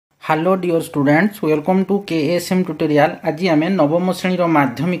Hello dear students welcome to केएसएम tutorial. आज आम नवम श्रेणी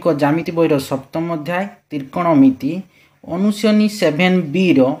माध्यमिक ज्यामिति बहीर सप्तम अध्याय त्रिकोणमिति अनुशिलनी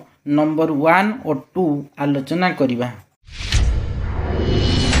 7b नंबर 1 और 2 आलोचना करिबा।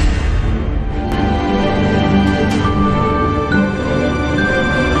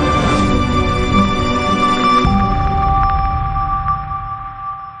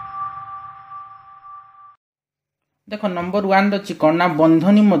 देख नंबर 1 अच्छी कौन ना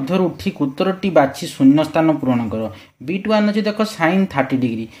बंधनी मध्य ठीक उत्तरटी बाछि शून्य स्थान पूरण कर। B1 अच्छी देख sin 30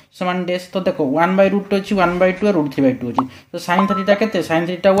 डिग्री समान डेस तो देख 1/√2 अच्छी 1/2 √3/2 अच्छी तो sin 30 केते sin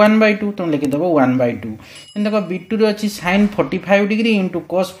 30 1/2 तुम लिखिदेव 1/2। देख B2 अच्छी sin 45 degree into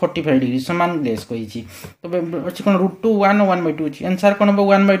cos 45 degree समान डेस कही तो अच्छी कौन √2 1 1/2 अच्छी आंसर कौन हम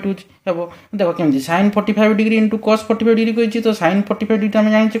 1/2 हे। देख केमती sin 45 degree into cos 45 degree कही तो sin 45 डिग्री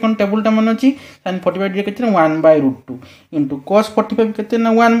आम जाने कौन टेबुलटा मन अच्छी sin 45 डिग्री के 1/√2 इंटू cos 45 केते ना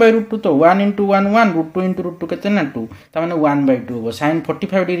 1/√2 तो 1 इंटू 1 1 √2 इंटू √2 केते ना 2 तामाने 1/2 हो। sin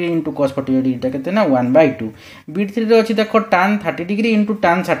 45 degree into cos 45 degree केते ना 1/2। B3 रे अछि देखो tan 30 degree into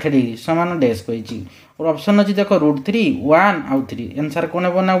tan 60 degree समान डेस कहिछि और ऑप्शन अछि देखो √3 1 आउ 3 आंसर कोन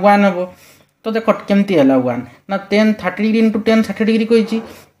हेबो ना 1 हेबो। तो देखो केमती हला 1 ना tan 30 degree into tan 60 degree कहिछि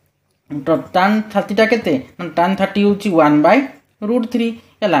तो tan 30 टा केते ना tan 30 होछि 1/√3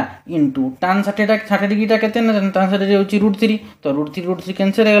 है इंटू tan 60 डिग्री केते ना tan 60 डिग्री होची √3 तो √3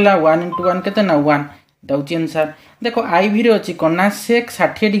 कैंसिल हो गला 1 इंटू 1 केते ना 1 दाउची आंसर। देखो IV रे अछि कोना sec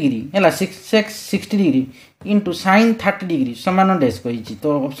 60 डिग्री है sec 60 degree into sin 30 degree समान डेस कहिछि तो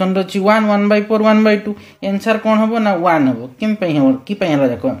ऑप्शन रे अछि 1 1/4 1/2 आंसर कोन हबो ना 1 हबो। किम पई हबो की पई हला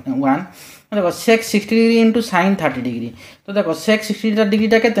देखो 1 देखो sec 60 degree into sin 30 degree तो देखो sec 60 डिग्री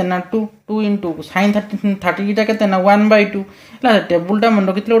केते ना 2 इंटू sin 30 डिग्री केते ना 1/2 ला टेबुलटा मन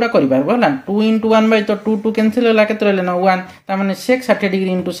रखितले ओडा करि पारबो हला 2 इंटू 1/2 तो 2 2 कैंसिल होला केते रहले ना 1 ता माने sec 60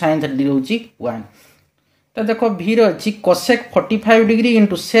 degree into sin 30 degree होची 1। तो देखो V रे अछि cosec 45 degree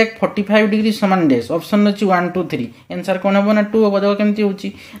into sec 45 degree समान डेस ऑप्शन अछि 1 2 3 आंसर कोन हबो ना 2 हबो। देखो केमती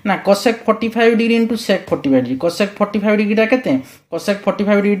होची ना cosec 45 degree into sec 45 degree cosec 45 degree टा केते cosec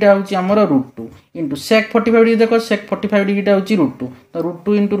 45 डिग्री टा होची हमर √2 इंटू sec 45 डिग्री देखो sec 45 डिग्री टा होची √2 तो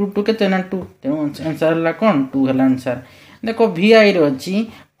 √2 इंटू √2 केते ना 2 तेनो आंसर हला कोन 2 हला आंसर। देखो VI रे अछि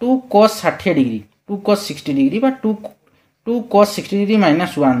 2 cos 60 डिग्री 2 cos 60 डिग्री बा 2 cos 60 डिग्री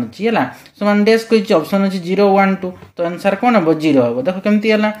माइनस 1 अछि हला समान डेस कहि ऑप्शन अछि 0 1 2 तो आंसर कोन हबो 0 हबो। देखो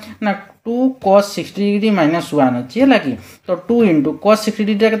केमती हला ना 2 cos 60 डिग्री माइनस 1 अछि हला कि तो 2 इंटू cos 60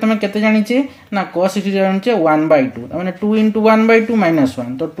 डिग्री के तमे केते जानि छे ना cos 60 जानि छे 1/2 माने 2 इंटू 1/2 माइनस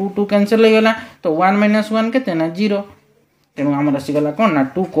 1 तो 2 2 कैंसिल हो गला तो 1 माइनस 1 केते ना 0 तेणु आम आसीगला कौन ना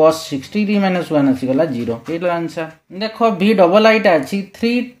 2 cos 60 डिग्री माइनस 1 आसीगला 0 ये आंसर। देखो VII टा अच्छी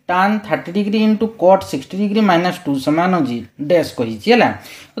 3 tan 30 degree into cot 60 degree minus 2 समान जी डेस कही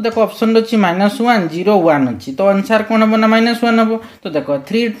तो देखो ऑप्शन अच्छी -1 0 1 अच्छी तो आंसर कौन हम ना -1 हम तो देखो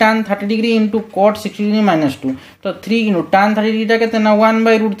 3 tan 30 degree into cot 60 degree minus 2 तो 3 इंटू tan 30 डिग्री के ना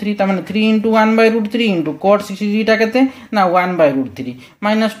 1/√3 तमाने 3 इंटू 1/√3 इंटू cot 60 डिग्री के ना 1/√3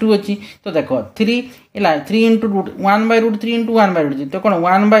 माइनस 2 अच्छी तो देखो 3 इला 3 इंटू 1/√3 इंटू 1/√3 तो कौन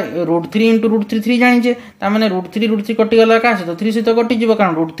 1/√3 इंटू √3 3 जानिचे तामाने √3 कटि गला का से तो 3 से तो कटि जीव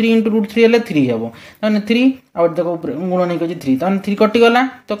कारण √3 इंटू √3 हेले 3 हेबो ताने 3 आ देखो गुण नै कहि 3 ताने 3 कटि गला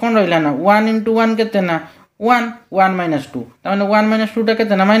तो कौन रहिला ना 1 इंटू 1 केते ना 1 1 माइनस 2 ताने 1 माइनस 2 टा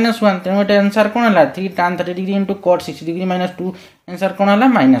केते ना -1 तेनो एटा आंसर कोन हला 3 tan 30 degree into cot 60 degree minus 2 answer कोन हला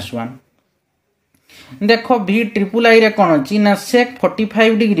 -1। देखो VII रे कोन अछि ना sec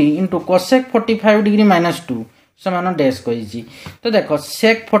 45 degree into cosec 45 degree minus 2 समान डेस कही तो देखो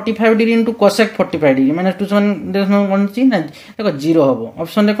sec 45 degree into cosec 45 degree minus 2 समान डेस कोन छी ना देखो 0 हबो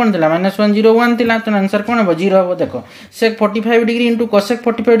ऑप्शन रे कोन दिला -1 0 1 तिला तो आंसर कोन हबो 0 हबो। देखो sec 45 degree into cosec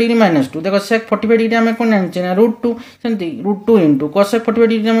 45 degree minus 2 देखो sec 45 डिग्री हमें कोन जानि ना √2 सेंती √2 इंटू cosec 45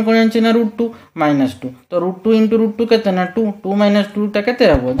 डिग्री हमें कोन जानि ना √2 -2 तो √2 इंटू √2 केते ना 2 2 -2 ता केते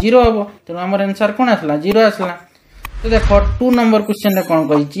हबो 0 हबो तो हमर आंसर कोन आसला 0 आसला। तो देखो 2 नंबर क्वेश्चन रे कोन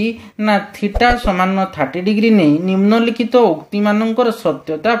कहिची ना थीटा समान 30 डिग्री नै निम्नलिखित उक्ति मानकर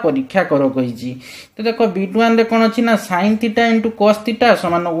सत्यता परीक्षा करो कहिची तो देखो B1 रे कोन अछि ना sin थीटा * cos थीटा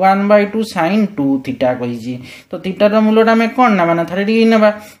समान 1/2 sin 2 थीटा कहिची तो थीटा रो मूल्यटा में कोन ना माने 30 डिग्री नेबा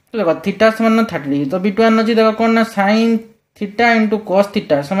तो देखो थीटा समान 30 डिग्री तो B1 अछि देखो कोन ना sin थीटा * cos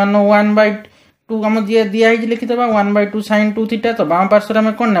थीटा समान 1/2 टू आम दिखाई लिखिदेवा 1/2 sin 2 थीटा। तो बाम पार्श्व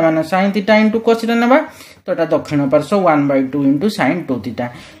आम कौन ना sin theta into cos theta ना तो यहाँ दक्षिण पार्श्व 1/2 इंटू sin 2 थीटा।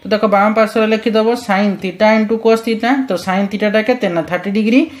 तो देख बाम पार्श्व लिखिदेव sin theta into cos theta. तो sin थीटा के 30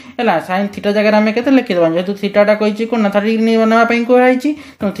 डिग्री है sin थीटा जगह आम के लिखिदेव जेहतु थीटा कही कौन 30 डिग्री नापी कहुई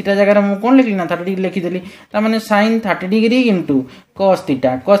तो थीटा जगह मुझे कौन लिखी ना 30 डिग्री लिखिदेली तार sin 30 degree into cos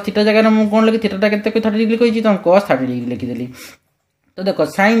theta जगह मुझे कौन लिखी थीटा के 30 डिग्री कही तो cos 30 डिग्री लिखिदेली। तो देखो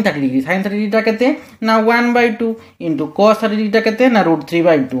sin 30 डिग्री के ना 1/2 इंटू cos 30 डिग्री के ना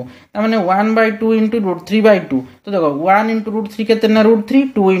 √3/2 तार 1/2 इंटू √3/2। तो देखो 1 इंटू √3 के ना √3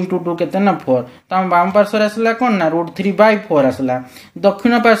 2 इंटू 2 के ना 4 तो आम बाम पार्श्व आसला कौन ना √3/4 आसला।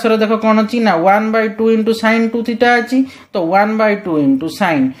 दक्षिण पार्श्व देखो कौन अच्छी ना 1/2 इंटू sin 2 थीटा अच्छी तो 1/2 इंटू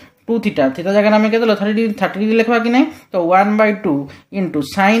sin 2 थीटा जगह आम के 30 डिग्री लिखा कि नहीं तो 1/2 इंटू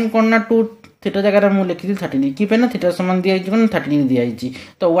sin कौन ना 2 थीटा जगह मुझे लिखी 30 डिग्री कि ना थीटा समान दिखाई 30 डिग्री दिखाई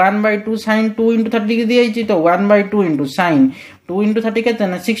तो 1/2 sin 2 इंटू 30 डिग्री दिखाई तो 1/2 इंटू sin 2 इंटू 30 के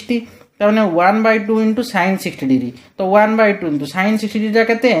 60 तार 1/2 इंटू sin 60 डिग्री तो 1/2 इंटू sin 60 डिग्री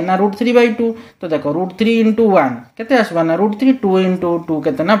के ना √3/2। तो देखो √3 इंटू 1 के आसवा ना √3 2 इंटू 2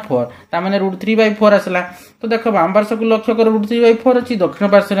 के ना 4 तार √3/4 आसला। तो देखो बाम पार्श्व को लक्ष्य कर √3/4 अच्छी दक्षिण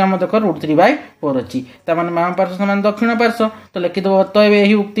पार्श्व आम देख √3/4 अच्छी तार बाम पार्श्व समान दक्षिण पार्श्व तो लिखिदेव अतएव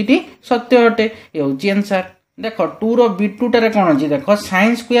यही उक्ति सत्य अटे ये हूँ आंसर। देख 2 रो B2 टारे कौन अच्छी देख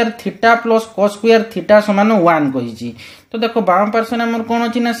sin square theta plus cos square theta समान 1 कही। तो देखो बाम पार्श्व आम कौन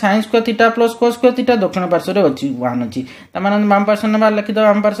अच्छी ना sin square theta plus cos square theta दक्षिण पार्श्व अच्छी 1 अच्छी तार बाम पार्श्व ना लिखिदेव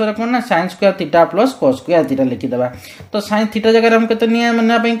बाम पार्श्व कौन ना sin square theta plus cos square theta लिखिदेवा। तो sin थीटा जगह हम कहते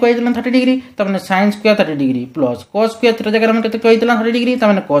कही 30 डिग्री तब sin square 30 degree plus cos square theta जगह हम कहते कही 30 डिग्री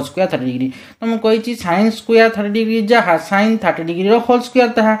तब cos स्क्वायर 30 डिग्री। तो मुझे sin स्क्वायर 30 डिग्री जहाँ sin 30 डिग्री होल स्क्वायर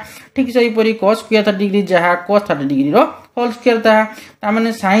ताहा ठीक से हीपरी cos स्क्वायर 30 डिग्री जहाँ cos 30 डिग्री होल स्क्वायर ताहा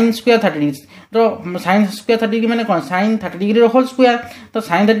तार sin square 30 degree sin square 30 degree मैंने कौन sin 30 डिग्री होल स्क्वायर। तो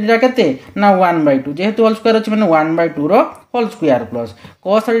sin 30 डिग्री के ना 1/2 जेहेतु होल स्क्वायर अच्छे मैंने 1/2 whole square plus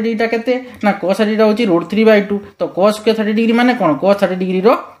cos 30 degree के ना cos 30 डिग्री हूँ √3/2 तो cos स्क्वायर 30 डिग्री मैंने कौन cos 30 डिग्री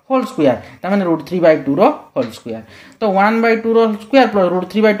होल स्क्वायर तार √3/2 होल स्क्वायर। तो 1/2 whole square plus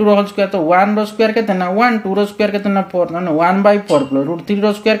 √3/2 whole square तो 1 रो स्क्वायर के ना 1 2 रो स्क्वायर के ना 4 मैंने 1/4 प्लस √3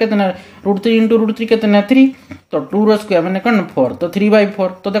 रो स्क्वायर के ना √3 इंटू √3 के ना 3 तो 2 रो स्क्वायर मैंने कौन 4 तो 3/4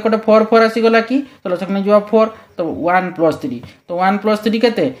 तो देखो 4 आसीगला कि तो लसक नहीं जो 4 तो 1 + 3 तो 1 + 3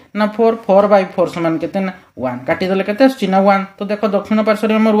 के ना 4/4 समान के ना 1 काटिदेले के ना 1। तो देखो दक्षिण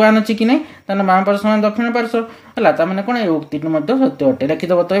पार्श्व मोर 1 अच्छी कि नहीं ताने बाम पार्श्व समान दक्षिण पार्श्व है तार कौन ये उक्ति सत्य अटे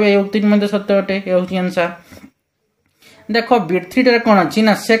लिखिदेव। तो ये उक्ति सत्य अटे ये हूँ आंसर। देखो B3 टे कौन अच्छी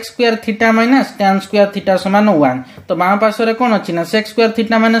ना sec square theta minus tan square theta समान 1। तो बाम पार्श्व कौन अच्छी ना sec square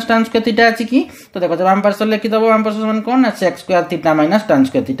theta minus tan square theta अच्छी कि तो देखो जब बाम पार्श्व लिखिदेव बाम पार्श्व समान कौन ना sec square theta minus tan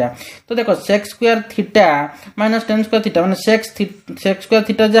square theta. तो देखो sec square theta minus tan square theta मैंने sec स्क्वायर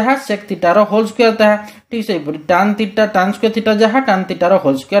थीटा जहाँ sec theta rho whole square ताहा ठीक से tan theta tan square theta जहाँ tan theta rho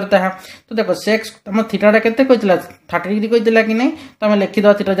whole square ताहा। तो देखो sec हम थीटा केते कहितला 30 डिग्री कहितला कि नहीं तो हम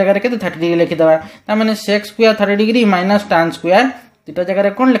लिखिदेव थीटा जगह के 30 डिग्री लिखिदेवा तार माने sec square 30 degree minus tan square theta जगह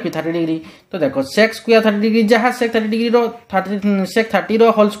कौन लिखी 30 डिग्री। तो देखो sec स्क्वायर 30 डिग्री जहाँ sec 30 डिग्री रो 30 रो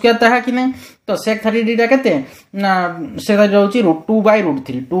होल स्क्वायर ताहा कि नहीं तो sec 30 डिग्री के ना sec 30 रोची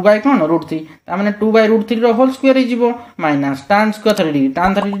 √2/√3 2 कौन √3 तार माने 2/√3 रो होल स्क्वायर हो minus tan square 30 degree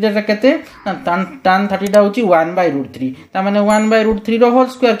tan 30 degree के tan 30 होची 1/√3 तार माने 1/√3 रो होल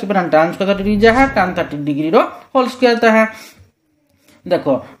स्क्वायर कि tan स्क्वायर 30 डिग्री जहाँ tan 30 डिग्री रो होल स्क्वायर ताहा।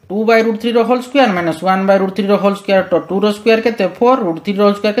 देखो 2/√3 रो होल स्क्वायर माइनस 1/√3 रो होल स्क्वायर तो 2 रो स्क्वायर के 4 √3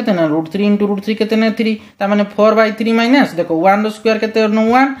 रो स्क्वायर के ना √3 इंटू √3 के ना 3 तार माने 4/3 माइनस देखो 1 रो स्क्वायर के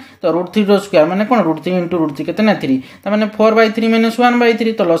 1 तो √3 रो स्क्वायर माने कौन √3 इंटू √3 के ना 3 तार माने 4/3 माइनस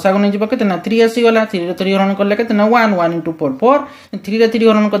 1/3 तो लसागु नहीं जीव के ना 3 आसी गला 3 रे 3 हरण करले के ना 1 1 इंटू 4 4 3 रे 3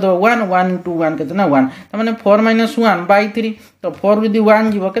 हरण कर दो 1 1 इंटू 1 के ना 1 तार माने 4 - 1/3 तो 4 यदि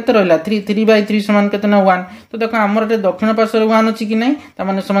 1 जीव के रहला 3 3/3 समान के ना 1। तो देखो हमर दक्षिण पार्श्व 1 अछि कि नहीं तार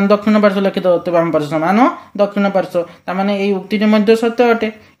माने समान दक्षिण पार्श्व लिखिदेव तो बाम पार्श्व समान दक्षिण पार्श्व तार माने एई उक्ति मध्य सत्य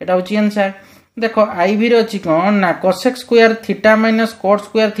अटे एटा होची आंसर। देखो आईवी रे अछि कोन ना cosec square theta minus cot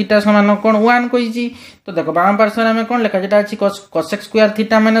square theta समान कोन 1 कहिची। तो देखो बाम पार्श्व में कोन लिखा जेटा अछि cosec square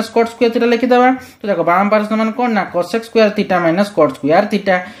theta minus cot square theta लिखि देबा। तो देखो बाम पार्श्व समान कोन ना cosec square theta minus cot square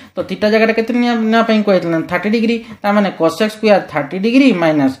theta तो थीटा जगह केते ना पई कहतन 30 डिग्री तार माने cosec square 30 degree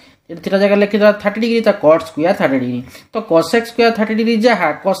minus theta जगह लिखि देबा 30 डिग्री ता cot स्क्वायर 30 डिग्री तो cosec स्क्वायर 30 डिग्री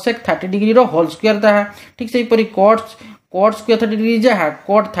जहाँ cosec 30 डिग्री रो होल स्क्वायर ताहा ठीक से परी cot स्क्वायर 30 डिग्री जहाँ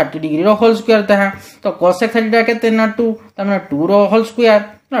cot 30 डिग्री रो होल स्क्वायर ताहा तो cosec 30 टा केते ना 2 त माने 2 रो होल स्क्वायर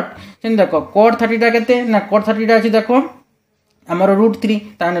नॉट सेन देखो cot 30 टा केते ना cot 30 टा अछि देखो आमर √3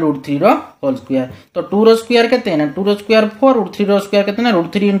 ताने √3 रो होल स्क्वायर तो 2 रो स्क्वायर केते ना 2 रो स्क्वायर 4 √3 रो स्क्वायर केते ना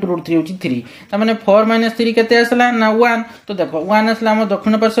 √3 * √3 होची 3 ता माने 4 - 3 केते आसला ना 1 तो देखो 1 आसला हम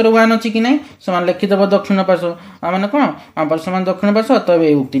दक्षिण पार्श्व रे 1 अछि कि नै समान लिखि देबो दक्षिण पार्श्व माने कोन बाम पार्श्व समान दक्षिण पार्श्व तो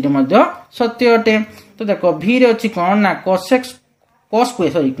ए उक्तिटी मध्ये सत्य अटे तो देखो v रे अछि कोन ना cos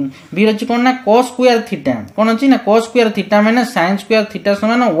स्क्वायर सॉरी v रे अछि कोन ना cos स्क्वायर थीटा कोन अछि ना cos स्क्वायर थीटा माने sin स्क्वायर थीटा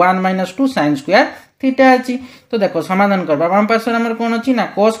समान 1 - 2 sin स्क्वायर थीटा अछि तो देखो समाधान करबा बाम पार्श्व हमर कोन अछि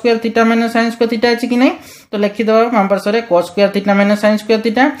ना cos स्क्वायर थीटा माने sin स्क्वायर थीटा अछि कि नै तो लिखि दबा बाम पार्श्व रे cos स्क्वायर थीटा माने sin स्क्वायर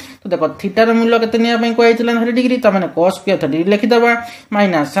थीटा तो देखो थीटा र मूल्य केते निया पय कोइतला 30 डिग्री त माने cos स्क्वायर 30 डिग्री लिखि दबा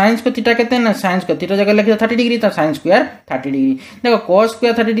माइनस sin स्क्वायर थीटा केते ना sin स्क्वायर थीटा जगह लिखि 30 डिग्री त sin स्क्वायर 30 डिग्री देखो cos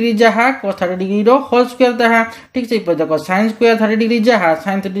स्क्वायर 30 डिग्री जहा cos 30 डिग्री रो होल स्क्वायर तहा ठीक से पर देखो sin स्क्वायर 30 डिग्री जहा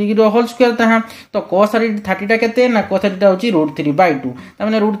sin 30 डिग्री रो होल स्क्वायर तहा तो cos 30 टा केते ना cos 30 टा होची √3/2 त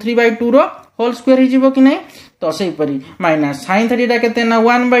माने √3/2 रो होल स्क्वायर ही जीवो कि नै तो सही परी माइनस sin 30 टा केते ना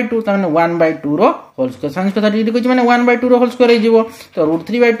 1/2 त माने 1/2 रो whole square sin square 30 degree Kochi माने 1/2 रो होल स्क्वायर ही जीवो तो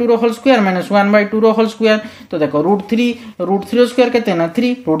 √3/2 रो होल स्क्वायर माइनस 1/2 रो होल स्क्वायर तो देखो √3 रो स्क्वायर केते ना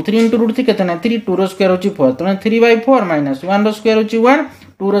 3 √3 * √3 केते ना 3 2 रो स्क्वायर होची 4 त माने 3/4 माइनस 1 रो स्क्वायर होची 1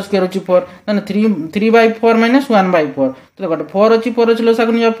 2 रो स्क्वायर होची 4 त 3/4 माइनस 1/4 तो देखो 4 होची 4 होची लसा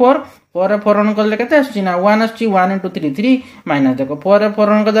कोन 4 4 रे 4 रन करले केते आछि ना 1 आछि 1 * 3 3 माइनस देखो 4 रे 4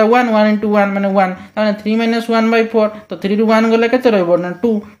 रन करदा 1 1 * 1 माने 1 ताने 3 - 1/4 तो 3 ରୁ 1 गले केते रहबो ना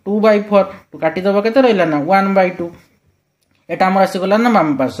 2 2/4 तो काटी दबो केते रहिला ना 1/2 एटा हमर आसी गला ना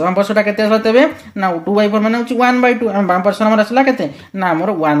बाम पार्श्वटा केते आसला तबे ना 2/4 माने होची 1/2 हम बाम पार्श्व हमर आसला केते ना हमर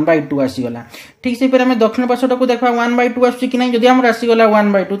 1/2 आसी गला ठीक से पर हम दक्षिण पार्श्वटा को देखबा 1/2 आसी कि नै जदी हमर आसी गला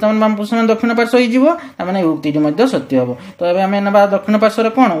 1/2 त हम बाम पार्श्व दक्षिण पार्श्व होई जीवो त माने उक्तिटी मध्ये सत्य हबो तो एबे हम नेबा दक्षिण पार्श्व रे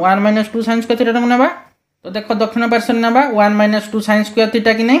कोन 1 - 2 sin स्क्वायर थीटा नेबा तो देखो दक्षिण पार्श्व नेबा 1 - 2 sin स्क्वायर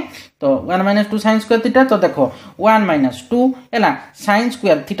थीटा कि नै तो 1 - 2 sin स्क्वायर थीटा तो देखो 1 - 2 एला sin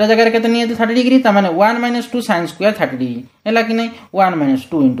स्क्वायर थीटा जगह रे केते निये 30 डिग्री त माने 1 - 2 sin स्क्वायर 30 डिग्री एला कि नै 1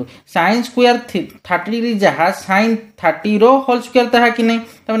 - 2 * sin स्क्वायर 30 डिग्री जहा sin 30 रो होल स्क्वायर तहा कि नै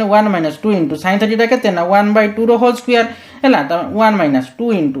त माने 1 - 2 * sin 30 टा केते ना 1/2 रो होल स्क्वायर एला त 1 -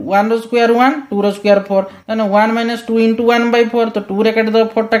 2 * 1 रो स्क्वायर 1 2 रो स्क्वायर 4 त 1 - 2 * 1/4 तो 2 रे काट दो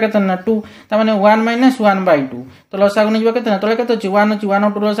 4 टा केते ना 2 त माने 1 - 1/2 तो लसा गुण जीव केते ना तले केते 1 अछि 1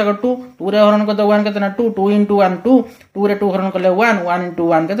 * 2 लसा 2 2 रे हरण कर दो 1 केते ना 2 2 * 1 2 2 रे 2 हरण करले 1 1 *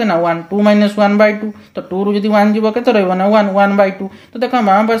 1 केते ना 1 2 - 1/2 तो 2 रू जदी 1 जीव केते रहबो ना 1 1/2 तो देखो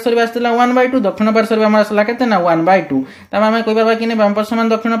बाम पार्श्व रे आस्तला 1/2 दक्षिण पार्श्व रे हमर आसला केते ना 1/2 त हम कहि परबा कि नै बाम पार्श्व मान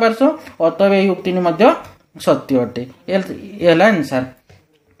दक्षिण पार्श्व अतः एही उक्ति नि मध्ये सत्य अटे एला आंसर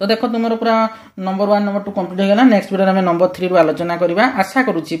तो देखो तुमर पूरा नंबर 1 नंबर 2 कंप्लीट हो गला नेक्स्ट वीडियो में नंबर 3 रो आलोचना करबा आशा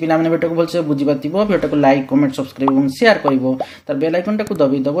करूची पिला माने वीडियो को भलसे बुझी पातिबो वीडियो को लाइक कमेंट सब्सक्राइब एवं शेयर करिवो तर बेल आइकन टा को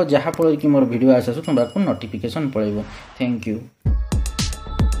दबी दबो जहा पर कि मोर वीडियो आसा तुमरा को नोटिफिकेशन पळेबो थैंक यू।